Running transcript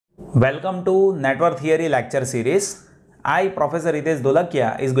Welcome to Network Theory Lecture Series. I, Professor Hitesh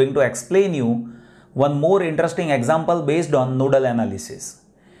Dolakia, is going to explain you one more interesting example based on nodal analysis.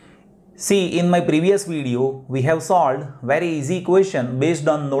 See, in my previous video, we have solved very easy question based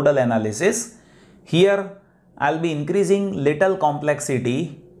on nodal analysis. Here, I'll be increasing little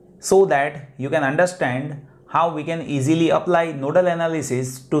complexity so that you can understand how we can easily apply nodal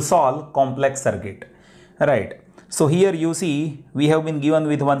analysis to solve complex circuit. Right. So here you see we have been given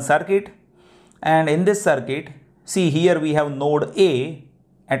with one circuit, and in this circuit, see here we have node A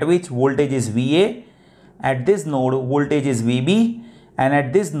at which voltage is VA, at this node voltage is VB, and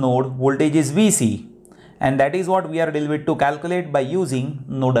at this node voltage is VC, and that is what we are dealing with to calculate by using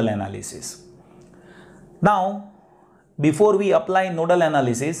nodal analysis. Now, before we apply nodal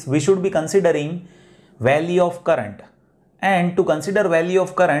analysis, we should be considering value of current, and to consider value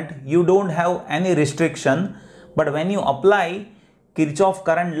of current you don't have any restriction. But when you apply Kirchhoff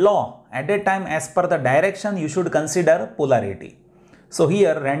current law, at that time as per the direction you should consider polarity. So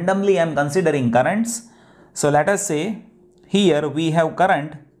here randomly I am considering currents. So let us say here we have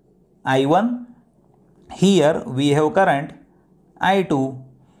current I1, here we have current I2,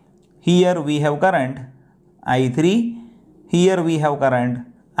 here we have current I3, here we have current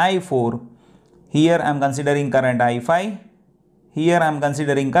I4, here I am considering current I5, here I am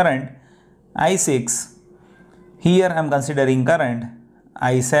considering current I6, here I am considering current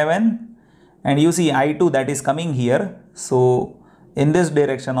I7, and you see I2 that is coming here. So in this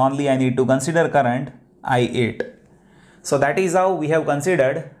direction only I need to consider current I8. So that is how we have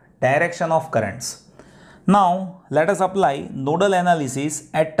considered direction of currents. Now let us apply nodal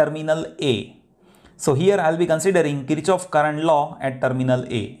analysis at terminal A. So here I will be considering Kirchhoff current law at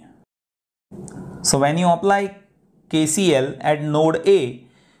terminal A. So when you apply KCL at node A,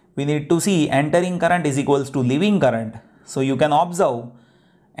 we need to see entering current is equals to leaving current. So you can observe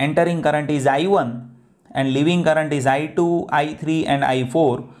entering current is I1 and leaving current is I2, I3 and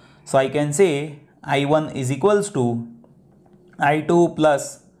I4. So I can say I1 is equals to I2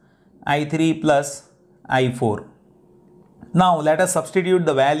 plus I3 plus I4. Now let us substitute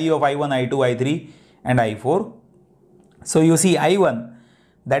the value of I1, I2, I3 and I4. So you see I1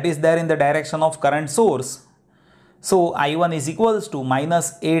 that is there in the direction of current source. So I1 is equals to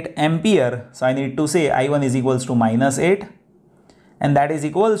minus 8 ampere. So I need to say I1 is equals to minus 8, and that is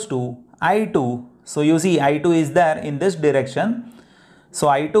equals to I2. So you see I2 is there in this direction. So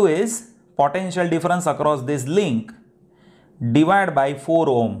I2 is potential difference across this link divided by 4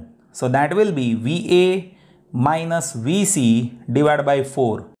 ohm. So that will be VA minus VC divided by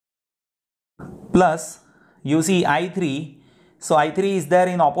 4 plus you see I3. So I3 is there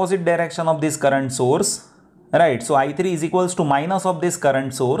in opposite direction of this current source. Right, so I3 is equals to minus of this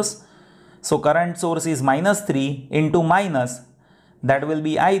current source. So current source is minus 3 into minus, that will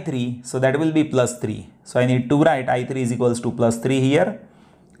be I3, so that will be plus 3. So I need to write I3 is equals to plus 3 here,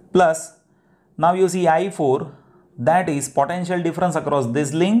 plus now you see I4, that is potential difference across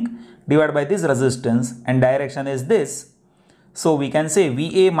this link divided by this resistance, and direction is this. So we can say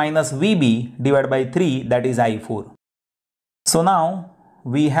VA minus VB divided by 3, that is I4. So now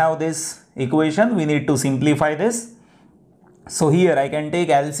we have this equation, we need to simplify this. So here I can take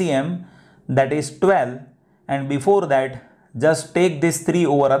LCM, that is 12, and before that just take this 3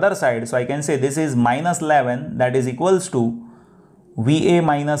 over other side. So I can say this is minus 11, that is equals to VA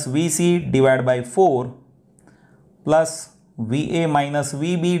minus VC divided by 4 plus VA minus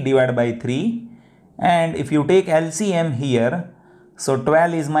VB divided by 3, and if you take LCM here, so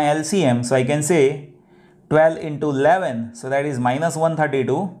 12 is my LCM, so I can say 12 into 11, so that is minus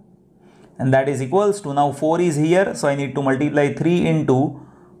 132, and that is equals to, now 4 is here, so I need to multiply 3 into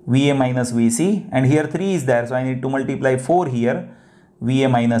VA minus VC, and here 3 is there, so I need to multiply 4 here, VA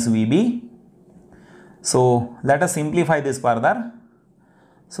minus VB. So let us simplify this further.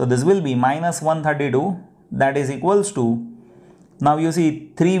 So this will be minus 132, that is equals to, now you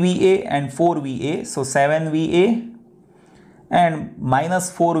see 3 VA and 4 VA, so 7 VA and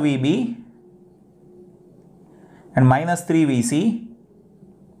minus 4 VB and minus 3 VC.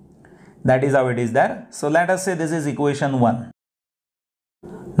 That is how it is there. So let us say this is equation 1.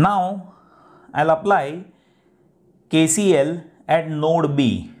 Now I'll apply KCL at node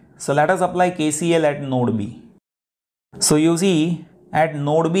B. So let us apply KCL at node B. So you see at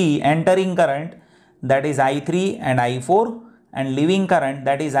node B entering current, that is I3 and I4, and leaving current,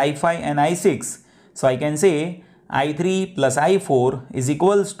 that is I5 and I6. So I can say I3 plus I4 is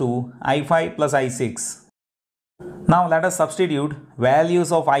equals to I5 plus I6. Now let us substitute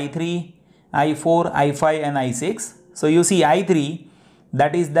values of I3, I4, I5 and I6. So you see I3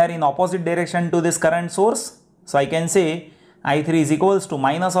 that is there in opposite direction to this current source. So I can say I3 is equals to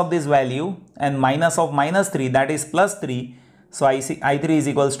minus of this value and minus of minus 3, that is plus 3. So I3 is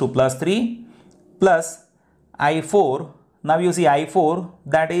equals to plus 3 plus I4. Now you see I4,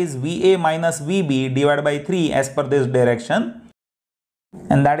 that is VA minus VB divided by 3 as per this direction,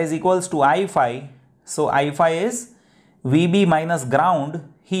 and that is equals to I5. So I5 is VB minus ground.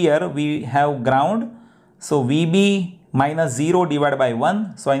 Here we have ground, so VB minus 0 divided by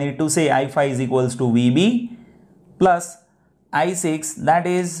 1. So I need to say I5 is equals to VB plus I6, that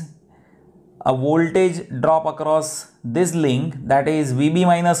is a voltage drop across this link, that is VB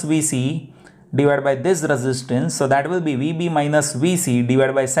minus VC divided by this resistance. So that will be VB minus VC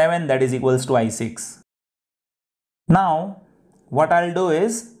divided by 7, that is equals to I6. Now what I'll do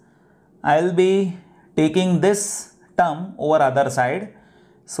is I'll be taking this term over other side.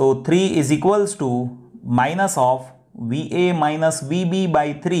 So 3 is equals to minus of VA minus VB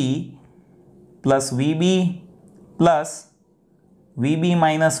by 3 plus VB plus VB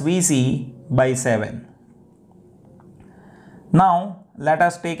minus VC by 7. Now let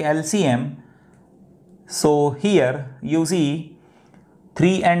us take LCM. So here you see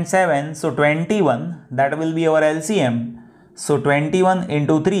 3 and 7, so 21, that will be our LCM. So 21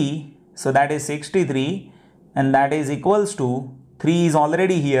 into 3, so that is 63, and that is equals to 3 is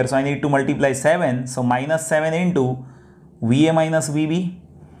already here, so I need to multiply 7, so minus 7 into VA minus VB.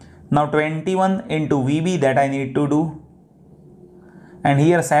 Now 21 into VB, that I need to do, and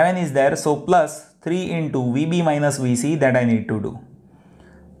here 7 is there, so plus 3 into VB minus VC, that I need to do.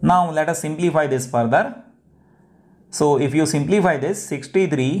 Now let us simplify this further. So if you simplify this,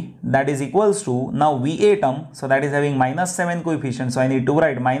 63, that is equals to now VA term, so that is having minus 7 coefficient, so I need to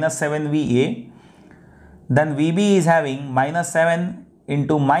write minus 7 VA. Then VB is having minus 7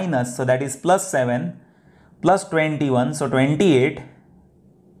 into minus, so that is plus 7 plus 21, so 28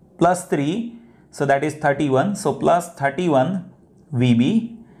 plus 3, so that is 31, so plus 31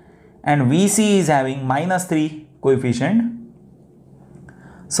 VB, and VC is having minus 3 coefficient.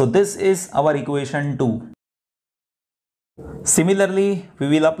 So this is our equation 2. Similarly, we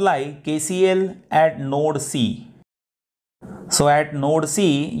will apply KCL at node C. So at node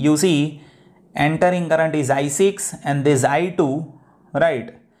C, you see entering current is I6 and this I2,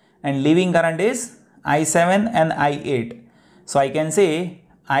 right? And leaving current is I7 and I8. So I can say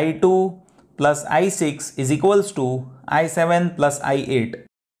I2 plus I6 is equals to I7 plus I8.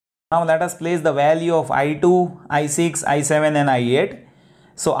 Now let us place the value of I2, I6, I7 and I8.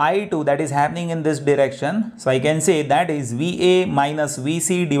 So I2, that is happening in this direction, so I can say that is VA minus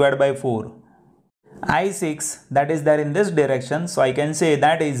VC divided by 4. I6, that is there in this direction, so I can say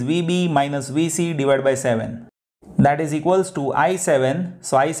that is VB minus VC divided by 7. That is equals to I7,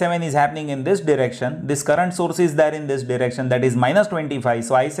 so I7 is happening in this direction, this current source is there in this direction, that is minus 25,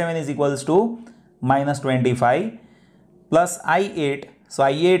 so I7 is equals to minus 25 plus I8, so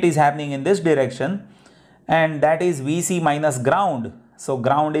I8 is happening in this direction, and that is VC minus ground. So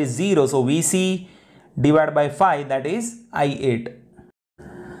ground is 0, so VC divided by 5, that is I8.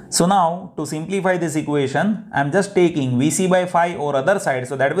 So now to simplify this equation, I am just taking VC by 5 or other side,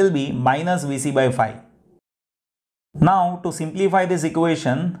 so that will be minus VC by 5. Now to simplify this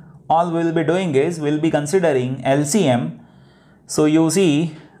equation, all we will be doing is we will be considering LCM. So you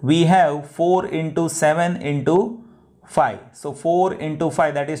see we have 4 into 7 into 5. So 4 into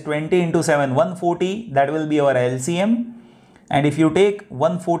 5, that is 20 into 7, 140, that will be our LCM. And if you take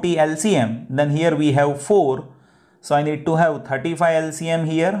 140 LCM, then here we have 4. So I need to have 35 LCM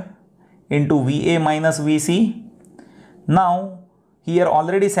here into VA minus VC. Now here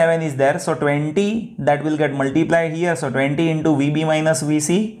already 7 is there, so 20 that will get multiplied here. So 20 into VB minus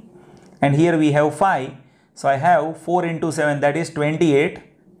VC, and here we have 5. So I have 4 into 7, that is 28.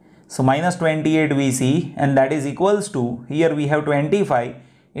 So minus 28 VC, and that is equals to, here we have 25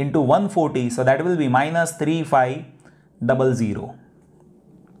 into 140. So that will be minus 3500.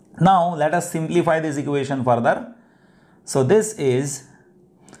 Now let us simplify this equation further. So this is,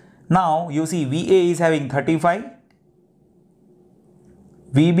 now you see VA is having 35,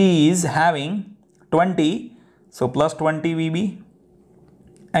 VB is having 20, so plus 20 VB,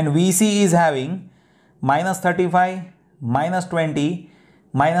 and VC is having minus 35, minus 20,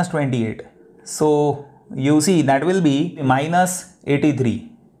 minus 28. So you see that will be minus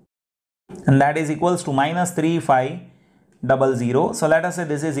 83, and that is equals to minus 3500. So let us say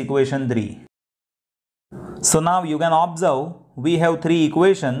this is equation 3. So now you can observe we have 3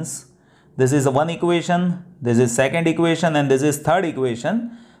 equations. This is one equation, this is second equation, and this is third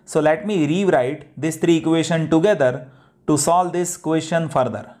equation. So let me rewrite these 3 equations together to solve this question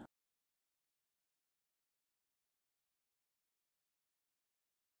further.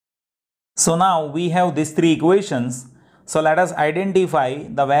 So now we have these 3 equations. So let us identify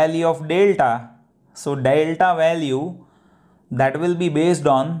the value of delta. So delta value that will be based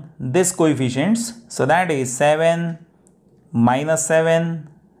on this coefficients. So that is 7, minus 7,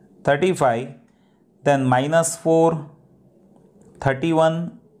 35, then minus 4,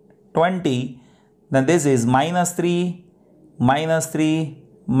 31, 20, then this is minus 3, minus 3,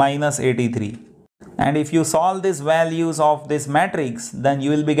 minus 83. And if you solve these values of this matrix, then you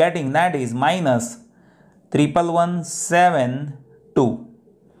will be getting that is minus 1117,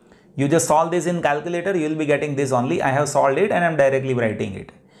 You just solve this in calculator, you will be getting this only. I have solved it and I am directly writing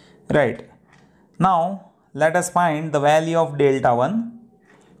it. Right. Now, let us find the value of delta 1.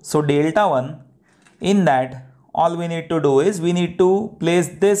 So, delta 1, in that all we need to do is we need to place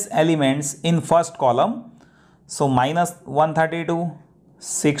these elements in first column. So, minus 132,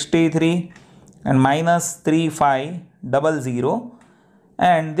 63 and minus 3500,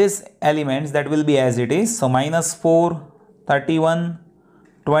 and this elements that will be as it is. So, minus 4, 31,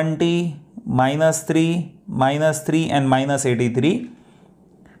 20, minus 3 and minus 83.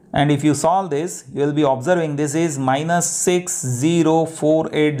 And if you solve this, you will be observing this is minus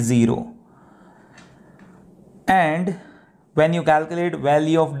 60480. And when you calculate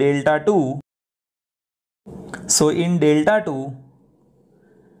value of delta 2, so in delta 2,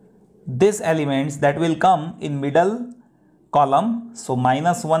 these elements that will come in middle column, so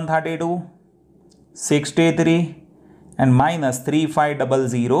minus 132, 63 and minus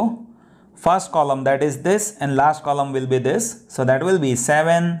 3500. First column that is this and last column will be this. So that will be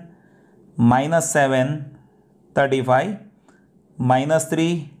 7, minus 7, 35, minus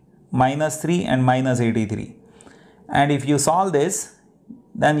 3 and minus 83. And if you solve this,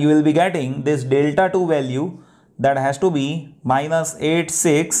 then you will be getting this delta 2 value that has to be minus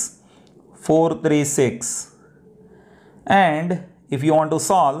 86436. And if you want to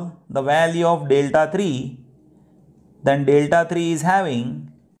solve the value of delta 3, then delta 3 is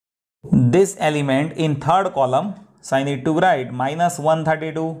having this element in third column. So I need to write minus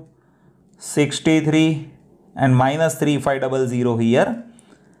 132, 63 and minus 3500 here.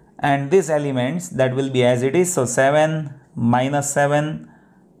 And these elements that will be as it is. So 7, minus 7,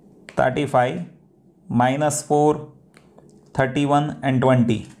 35, minus 4, 31 and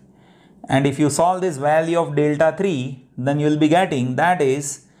 20. And if you solve this value of delta 3, then you will be getting that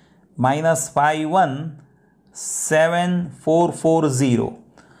is minus 517,440.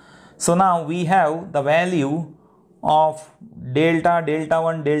 So now we have the value of delta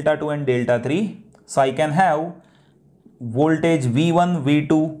 1, delta 2 and delta 3. So I can have voltage V1,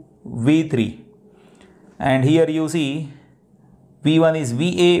 V2, V3. And here you see V1 is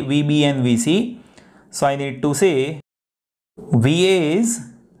VA, VB and VC. So I need to say VA is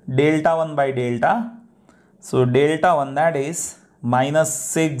delta 1 by delta. So delta 1 that is minus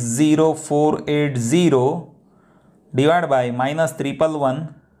 60480 divided by minus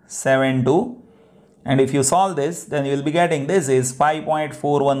 1172. And if you solve this, then you will be getting this is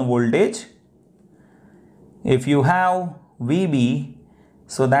 5.41 voltage. If you have VB,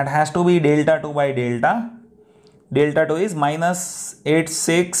 so that has to be delta 2 by delta. Delta 2 is minus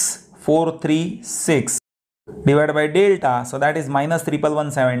 86436 divided by delta. So that is minus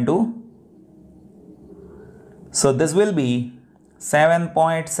 1172. So this will be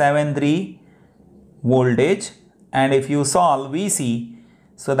 7.73 voltage. And if you solve VC,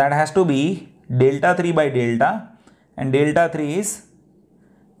 so that has to be delta 3 by delta, and delta 3 is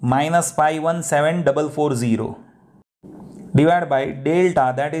minus 517,440 divided by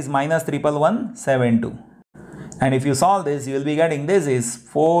delta, that is minus 1172. And if you solve this, you will be getting this is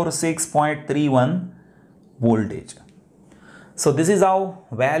 46.31 voltage. So this is how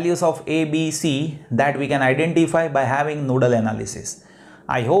values of A, B, C that we can identify by having nodal analysis.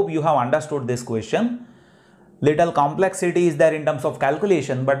 I hope you have understood this question. Little complexity is there in terms of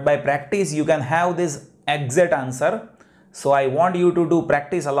calculation, but by practice you can have this exact answer. So I want you to do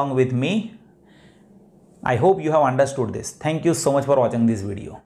practice along with me. I hope you have understood this. Thank you so much for watching this video.